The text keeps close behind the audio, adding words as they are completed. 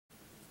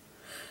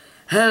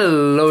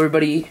Hello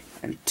everybody,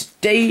 and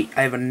today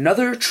I have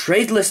another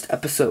Tradelist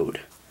episode.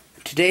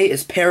 Today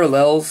is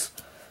Paralells,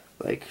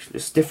 like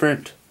just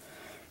different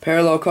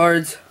parallel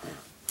cards.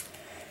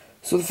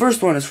 So the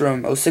first one is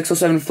from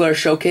 0607 Flair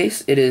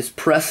Showcase. It is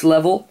press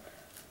level,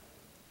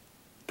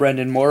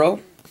 Brendan Morrow.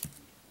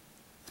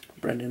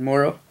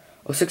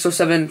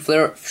 0607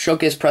 Flair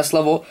Showcase press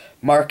level,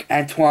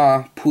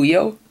 Marc-Antoine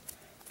Pouliot.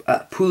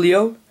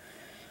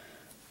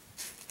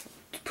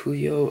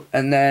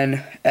 And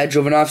then Ed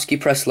Jovanovski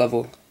press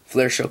level,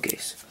 Flair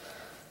Showcase.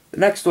 The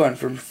next one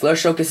from Flair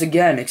Showcase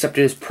again, except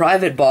it is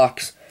private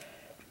box,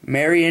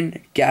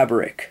 Marian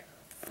Gaborik.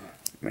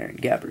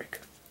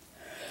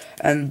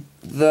 And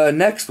the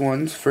next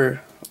ones,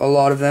 for a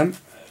lot of them,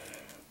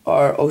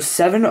 are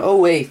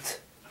 0708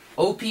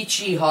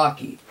 OPC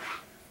Hockey.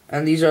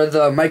 And these are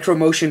the Micro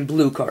Motion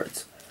blue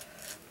cards.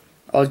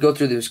 I'll go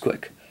through these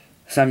quick.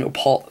 Samuel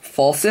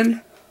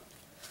Folson,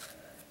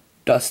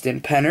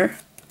 Dustin Penner,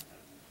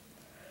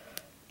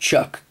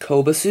 Chuck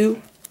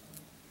Kobasu,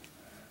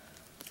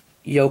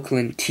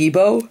 Yokelin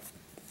Tebow,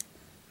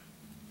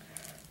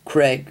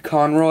 Craig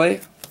Conroy,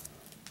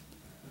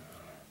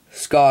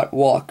 Scott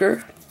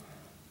Walker,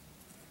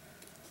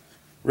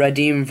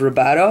 Radim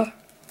Vrbata,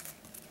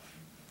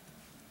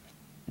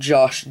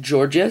 Josh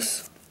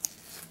Georges,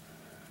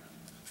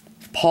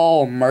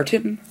 Paul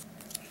Martin,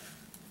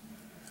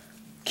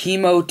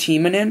 Kimmo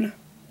Timonen,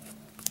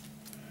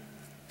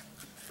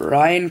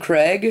 Ryan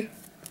Craig,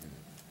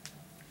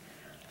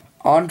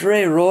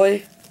 Andre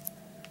Roy,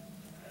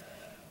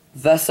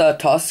 Vesa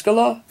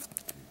Toskala,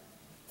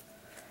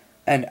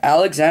 and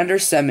Alexander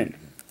Semin.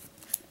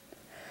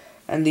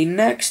 And the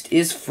next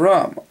is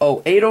from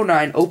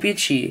 0809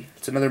 OPC.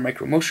 It's another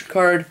micro motion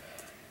card.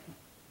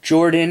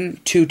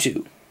 Jordan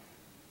Tutu.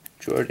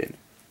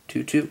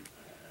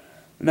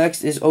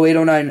 Next is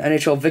 0809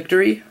 NHL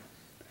Victory.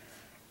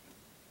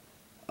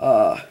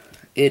 It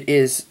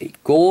is a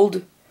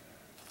gold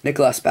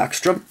Nicholas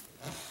Backstrom.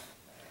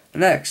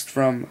 Next,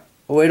 from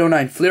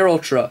 0809 Fleer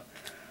Ultra,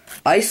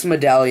 Ice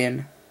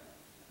Medallion,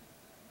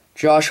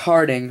 Josh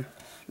Harding,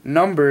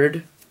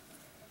 numbered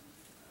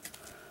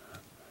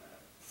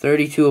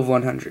 32 of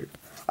 100.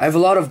 I have a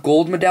lot of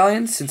gold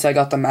medallions since I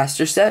got the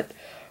master set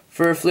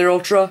for Fleer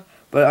Ultra,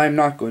 but I'm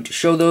not going to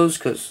show those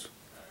because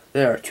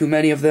there are too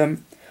many of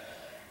them.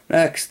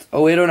 Next,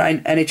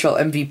 0809 NHL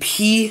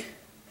MVP,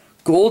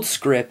 gold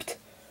script,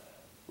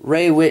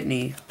 Ray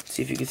Whitney. Let's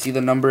see if you can see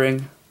the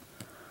numbering.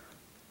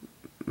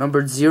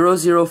 Numbered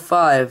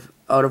 005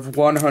 out of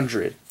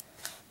 100.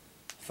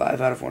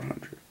 5 out of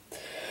 100.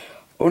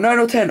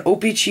 09010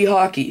 OPC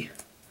Hockey,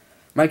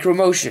 Micro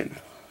Motion,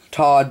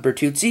 Todd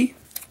Bertuzzi.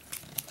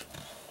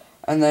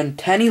 And then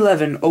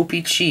 1011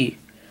 OPC,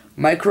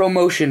 Micro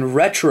Motion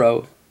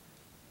Retro,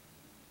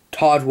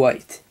 Todd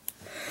White.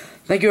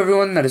 Thank you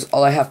everyone, that is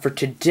all I have for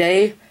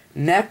today.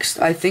 Next,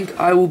 I think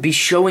I will be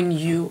showing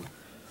you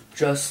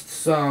just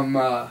some,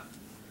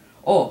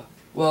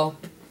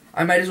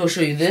 I might as well show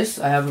you this.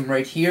 I have them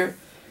right here.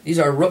 These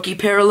are rookie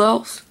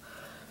parallels.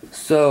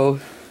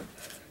 So,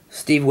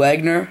 Steve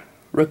Wagner,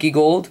 rookie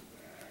gold.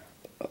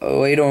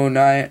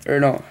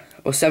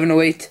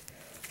 0708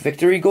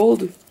 Victory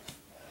gold.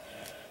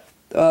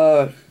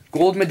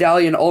 Gold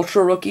medallion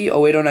ultra rookie,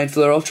 0809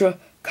 Flair Ultra,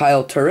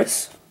 Kyle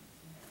Turris.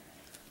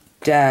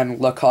 Dan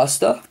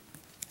Lacosta.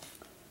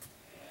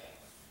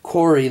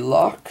 Corey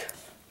Locke.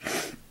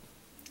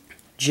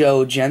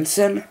 Joe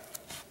Jensen.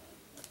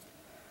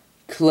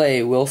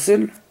 Clay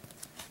Wilson,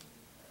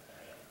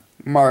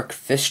 Mark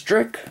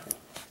Fistrick,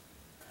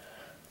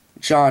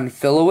 John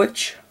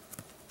Filowich,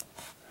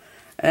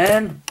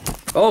 and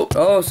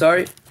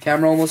sorry,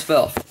 camera almost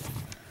fell.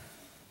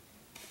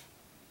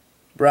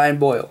 Brian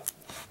Boyle.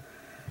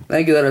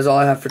 Thank you, that is all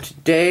I have for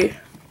today.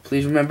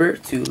 Please remember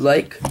to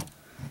like,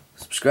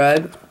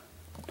 subscribe,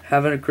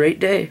 have a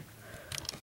great day.